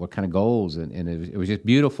then what kind of goals? And it was just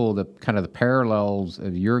beautiful, the kind of the parallels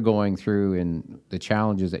of you're going through and the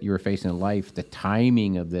challenges that you were facing in life. The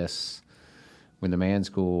timing of this when the Man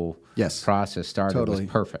School process started was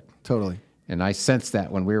perfect. Totally. And I sensed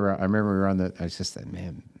that when I remember we were on I just said,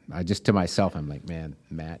 man, to myself, I'm like, man,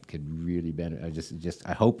 Matt could really benefit.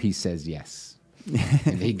 I hope he says yes.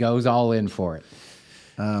 And he goes all in for it.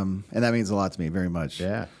 And that means a lot to me, very much.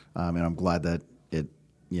 Yeah. And I'm glad that it,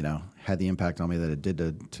 had the impact on me that it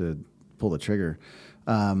did to pull the trigger.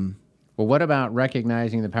 Well, what about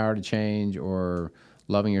recognizing the power to change or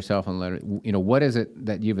loving yourself and what is it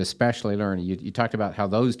that you've especially learned? You talked about how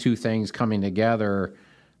those two things coming together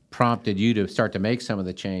prompted you to start to make some of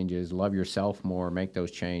the changes, love yourself more, make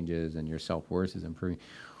those changes, and your self-worth is improving.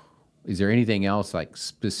 Is there anything else, like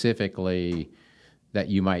specifically, that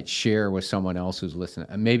you might share with someone else who's listening?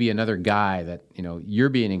 Maybe another guy that, you're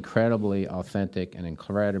being incredibly authentic and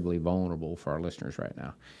incredibly vulnerable for our listeners right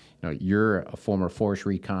now. You're a former Force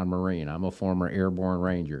Recon Marine. I'm a former Airborne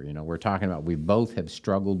Ranger. We're talking about, we both have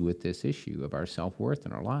struggled with this issue of our self-worth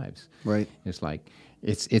in our lives. Right. It's like,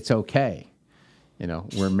 it's okay.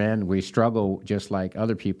 We're men, we struggle just like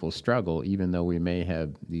other people struggle, even though we may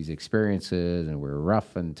have these experiences and we're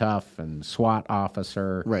rough and tough and SWAT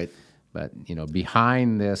officer. Right. But,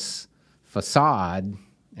 behind this facade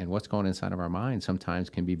and what's going inside of our mind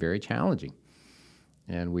sometimes can be very challenging.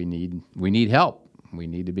 And we need help. We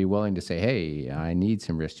need to be willing to say, hey, I need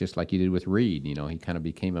some risk, just like you did with Reed. He kind of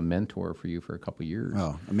became a mentor for you for a couple of years.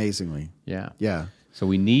 Oh, amazingly. Yeah. Yeah. So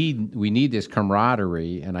we need this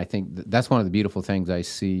camaraderie, and I think that's one of the beautiful things I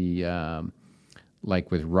see,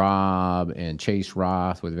 like with Rob and Chase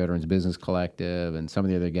Roth with Veterans Business Collective and some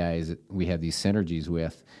of the other guys that we have these synergies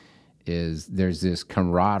with, is there's this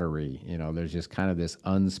camaraderie. There's just kind of this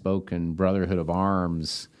unspoken brotherhood of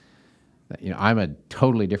arms. I'm a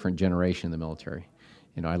totally different generation in the military.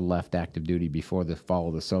 I left active duty before the fall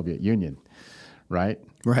of the Soviet Union, right?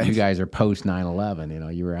 Right. You guys are post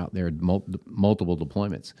 9/11. You were out there multiple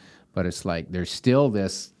deployments, but it's like there's still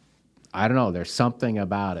this. I don't know. There's something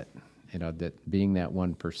about it, that being that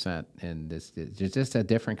 1%, and it's just a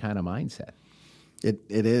different kind of mindset. It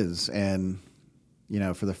is, and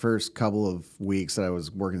for the first couple of weeks that I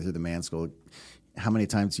was working through the man school, how many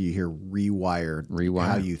times do you hear rewire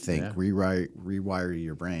how you think, rewire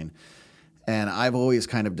your brain? And I've always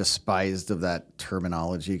kind of despised of that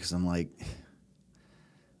terminology because I'm like,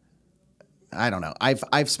 I don't know.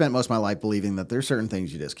 I've spent most of my life believing that there's certain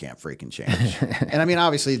things you just can't freaking change. And I mean,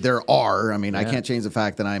 obviously there are. I mean, I can't change the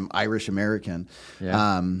fact that I'm Irish American.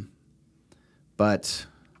 Yeah. But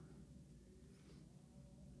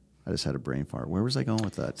I just had a brain fart. Where was I going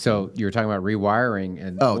with that? So you were talking about rewiring,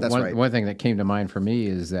 and that's right. One thing that came to mind for me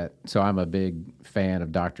is that, so I'm a big fan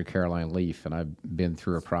of Dr. Caroline Leaf, and I've been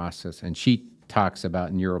through a process, and she talks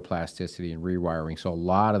about neuroplasticity and rewiring. So a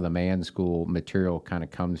lot of the man school material kind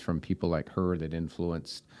of comes from people like her that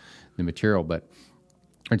influenced the material. But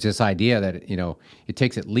it's this idea that, it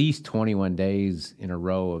takes at least 21 days in a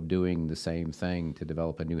row of doing the same thing to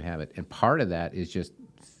develop a new habit. And part of that is just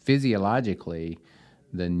physiologically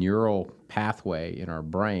the neural pathway in our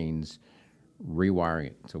brains rewiring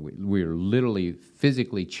it. So we're literally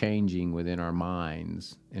physically changing within our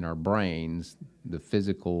minds, in our brains, the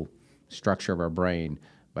physical structure of our brain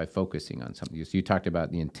by focusing on something. So you talked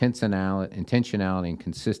about the intentionality and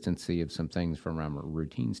consistency of some things from a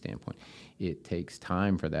routine standpoint. It takes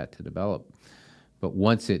time for that to develop. But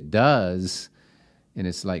once it does, and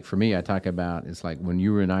it's like, for me, I talk about, it's like when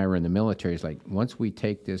you and I were in the military, it's like, once we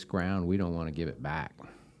take this ground, we don't want to give it back.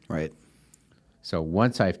 Right. So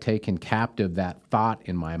once I've taken captive that thought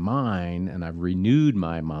in my mind, and I've renewed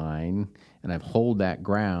my mind, and I've hold that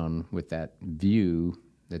ground with that view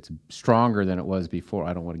that's stronger than it was before,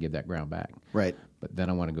 I don't want to give that ground back. Right. But then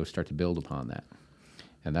I want to go start to build upon that.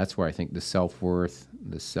 And that's where I think the self-worth,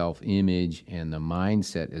 the self-image, and the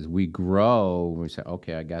mindset, as we grow, we say,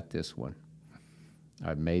 okay, I got this one.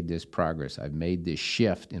 I've made this progress. I've made this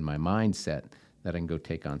shift in my mindset that I can go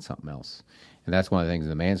take on something else. And that's one of the things in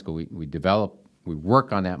the man school. We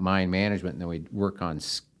work on that mind management, and then we work on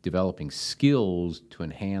developing skills to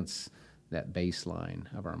enhance that baseline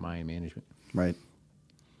of our mind management. Right.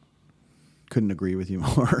 Couldn't agree with you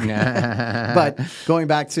more. But going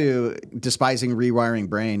back to despising rewiring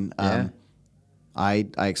brain, I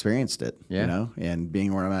experienced it, and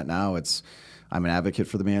being where I'm at now, I'm an advocate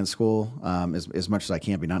for the man school as much as I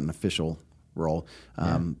can be, not an official role.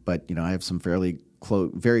 But, I have some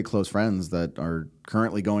very close friends that are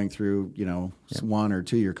currently going through, 1 or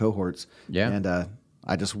 2 year cohorts. Yeah. And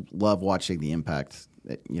I just love watching the impact,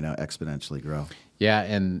 exponentially grow. Yeah.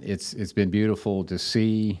 And it's been beautiful to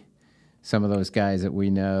see some of those guys that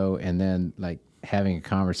we know, and then like having a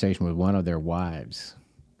conversation with one of their wives.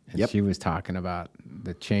 And she was talking about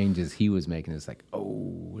the changes he was making. It's like,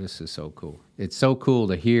 oh, this is so cool. It's so cool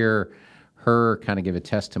to hear her kind of give a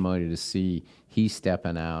testimony, to see he's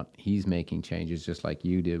stepping out, he's making changes just like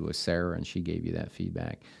you did with Sarah, and she gave you that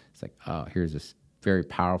feedback. It's like, oh, here's this very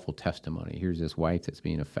powerful testimony. Here's this wife that's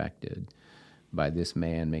being affected by this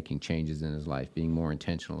man making changes in his life, being more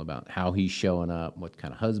intentional about how he's showing up, what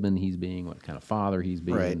kind of husband he's being, what kind of father he's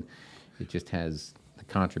being. Right. It just has the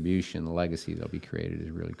contribution, the legacy that'll be created is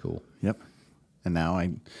really cool. Yep. And now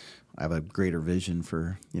I have a greater vision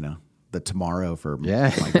for, the tomorrow for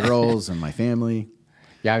my girls and my family.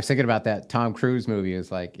 Yeah, I was thinking about that Tom Cruise movie.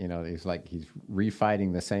 It's like, he's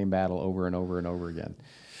refighting the same battle over and over and over again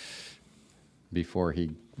before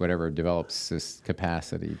he develops this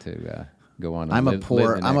capacity to go on. I'm a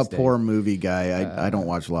poor movie guy. I don't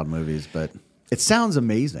watch a lot of movies, but it sounds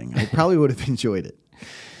amazing. I probably would have enjoyed it.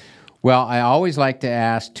 Well, I always like to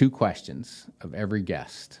ask 2 questions of every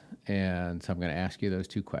guest, and so I'm going to ask you those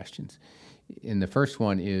 2 questions. And the first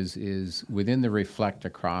one is within the Reflect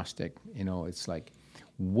acrostic. It's like,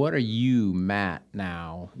 what are you, Matt,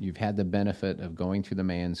 now? You've had the benefit of going through the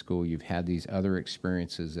man school. You've had these other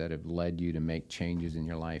experiences that have led you to make changes in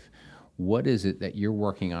your life. What is it that you're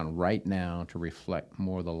working on right now to reflect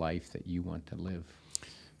more the life that you want to live?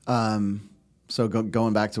 So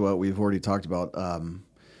going back to what we've already talked about,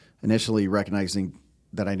 initially recognizing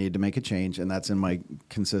that I need to make a change, and that's in my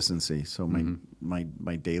consistency. So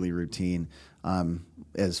my daily routine,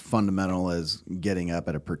 as fundamental as getting up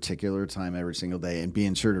at a particular time every single day and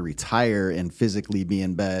being sure to retire and physically be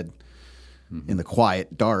in bed in the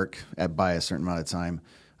quiet, dark by a certain amount of time.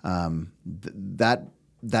 That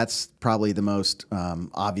that's probably the most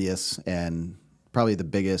obvious and probably the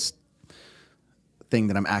biggest thing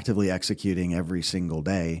that I'm actively executing every single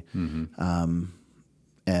day.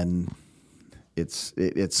 And it's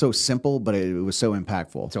so simple, but it was so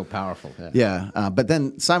impactful. So powerful. Yeah. But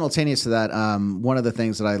then simultaneous to that, one of the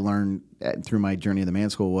things that I learned through my journey in the man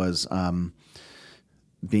school was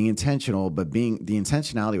being intentional, but being the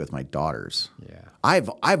intentionality with my daughters. Yeah.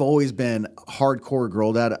 I've always been hardcore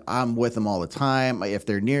girl dad. I'm with them all the time. If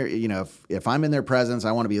they're near, if I'm in their presence,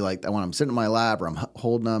 I want to be like, I want them sitting in my lap or I'm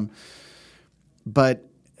holding them. But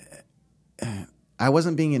I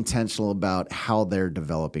wasn't being intentional about how they're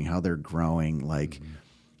developing, how they're growing, like,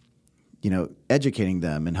 educating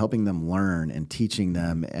them and helping them learn and teaching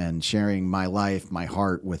them and sharing my life, my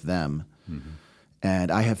heart with them.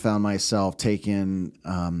 And I have found myself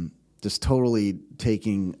just totally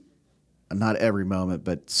taking, not every moment,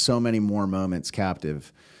 but so many more moments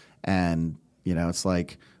captive. And, it's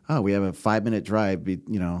like, oh, we have a 5-minute drive,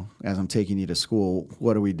 as I'm taking you to school.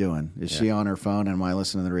 What are we doing? Is she on her phone and am I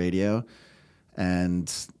listening to the radio? And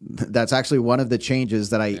that's actually one of the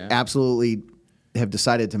changes that I absolutely have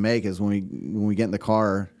decided to make is when we get in the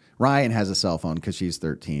car. Ryan has a cell phone because she's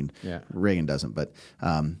 13. Yeah. Reagan doesn't, but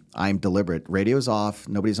I'm deliberate. Radio's off.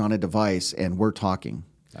 Nobody's on a device, and we're talking.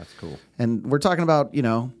 That's cool. And we're talking about,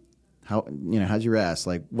 how's your ass?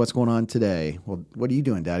 Like, what's going on today? Well, what are you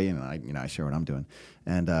doing, Daddy? And I share what I'm doing.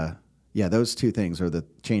 And those two things are the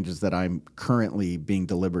changes that I'm currently being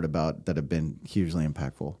deliberate about that have been hugely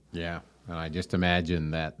impactful. Yeah. And I just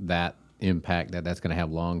imagine that impact that's going to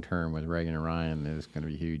have long term with Reagan and Ryan is going to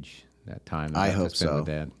be huge. That time. I hope so. With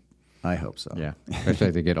Dad. I hope so. Yeah, especially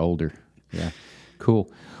as they get older. Yeah,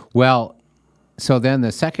 cool. Well, so then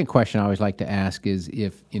the second question I always like to ask is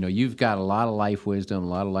if, you've got a lot of life wisdom, a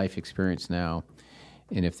lot of life experience now,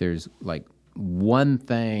 and if there's like one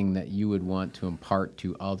thing that you would want to impart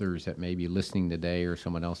to others that may be listening today or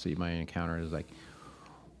someone else that you might encounter is like,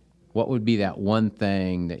 what would be that one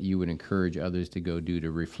thing that you would encourage others to go do to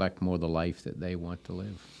reflect more the life that they want to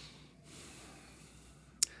live?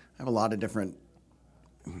 I have a lot of different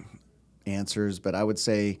answers, but I would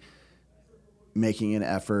say making an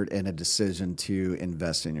effort and a decision to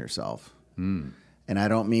invest in yourself. And I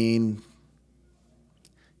don't mean,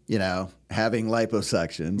 having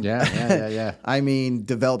liposuction. Yeah. I mean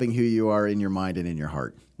developing who you are in your mind and in your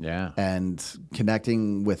heart. Yeah. And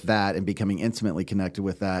connecting with that and becoming intimately connected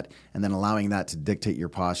with that and then allowing that to dictate your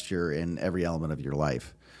posture in every element of your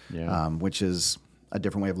life, which is a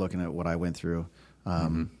different way of looking at what I went through.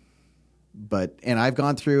 And I've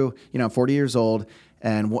gone through, I'm 40 years old,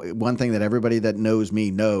 and one thing that everybody that knows me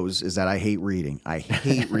knows is that I hate reading. I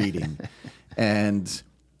hate reading. And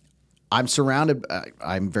I'm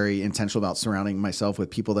very intentional about surrounding myself with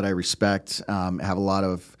people that I respect, have a lot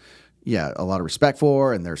of respect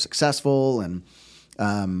for, and they're successful, and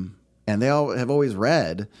they all have always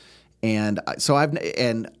read. And so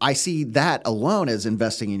I see that alone as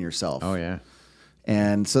investing in yourself. Oh, yeah.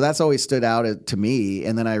 And so that's always stood out to me.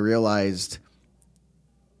 And then I realized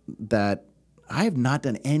that I have not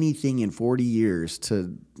done anything in 40 years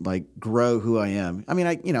to like grow who I am. I mean,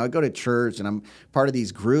 I go to church and I'm part of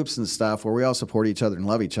these groups and stuff where we all support each other and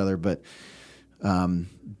love each other, but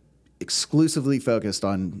exclusively focused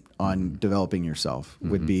on developing yourself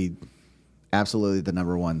would be absolutely the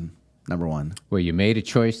number one. Well, you made a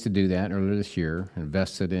choice to do that earlier this year,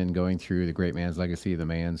 invested in going through the Great Man's Legacy of the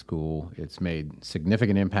Man School. It's made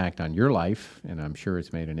significant impact on your life, and I'm sure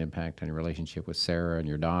it's made an impact on your relationship with Sarah and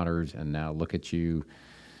your daughters. And now look at you,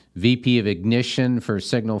 VP of Ignition for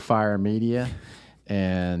Signal Fire Media,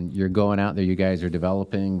 and you're going out there. You guys are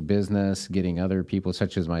developing business, getting other people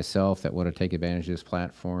such as myself that want to take advantage of this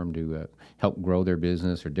platform to help grow their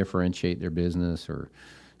business or differentiate their business or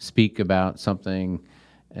speak about something.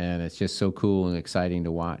 And it's just so cool and exciting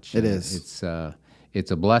to watch. It is.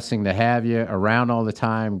 It's a blessing to have you around all the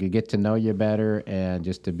time, to get to know you better, and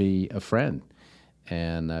just to be a friend.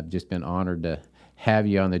 And I've just been honored to have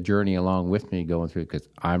you on the journey along with me going through it, because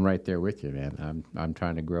I'm right there with you, man. I'm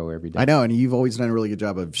trying to grow every day. I know, and you've always done a really good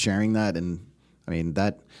job of sharing that. And I mean,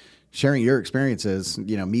 that sharing your experiences,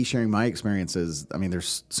 me sharing my experiences, I mean,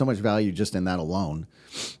 there's so much value just in that alone.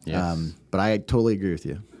 Yes. But I totally agree with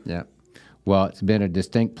you. Yeah. Well, it's been a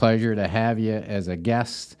distinct pleasure to have you as a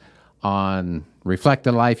guest on Reflect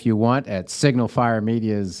the Life You Want at Signal Fire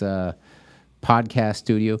Media's podcast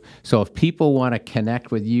studio. So if people want to connect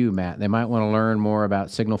with you, Matt, they might want to learn more about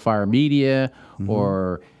Signal Fire Media,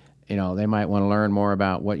 or they might want to learn more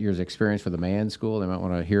about what your experience with the Man School. They might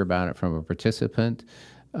want to hear about it from a participant.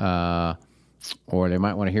 or they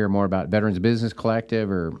might want to hear more about Veterans Business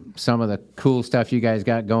Collective or some of the cool stuff you guys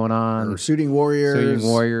got going on. Or Shooting Warriors.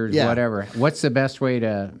 Yeah. Whatever. What's the best way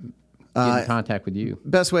to get in contact with you?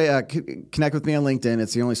 Best way, connect with me on LinkedIn.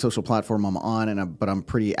 It's the only social platform I'm on, but I'm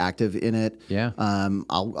pretty active in it. Yeah.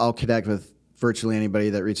 I'll connect with virtually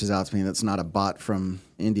anybody that reaches out to me that's not a bot from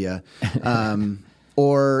India.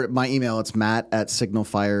 Or my email, it's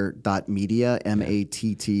matt@signalfire.media,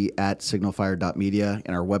 matt@signalfire.media,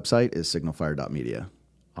 and our website is signalfire.media.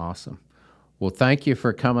 Awesome. Well, thank you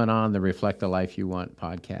for coming on the Reflect the Life You Want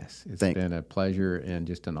podcast. It's been a pleasure and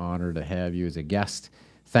just an honor to have you as a guest.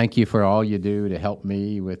 Thank you for all you do to help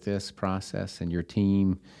me with this process and your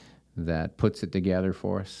team that puts it together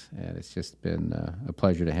for us. And it's just been a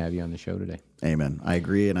pleasure to have you on the show today. Amen. I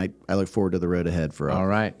agree, and I look forward to the road ahead for us. All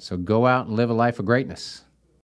right. So go out and live a life of greatness.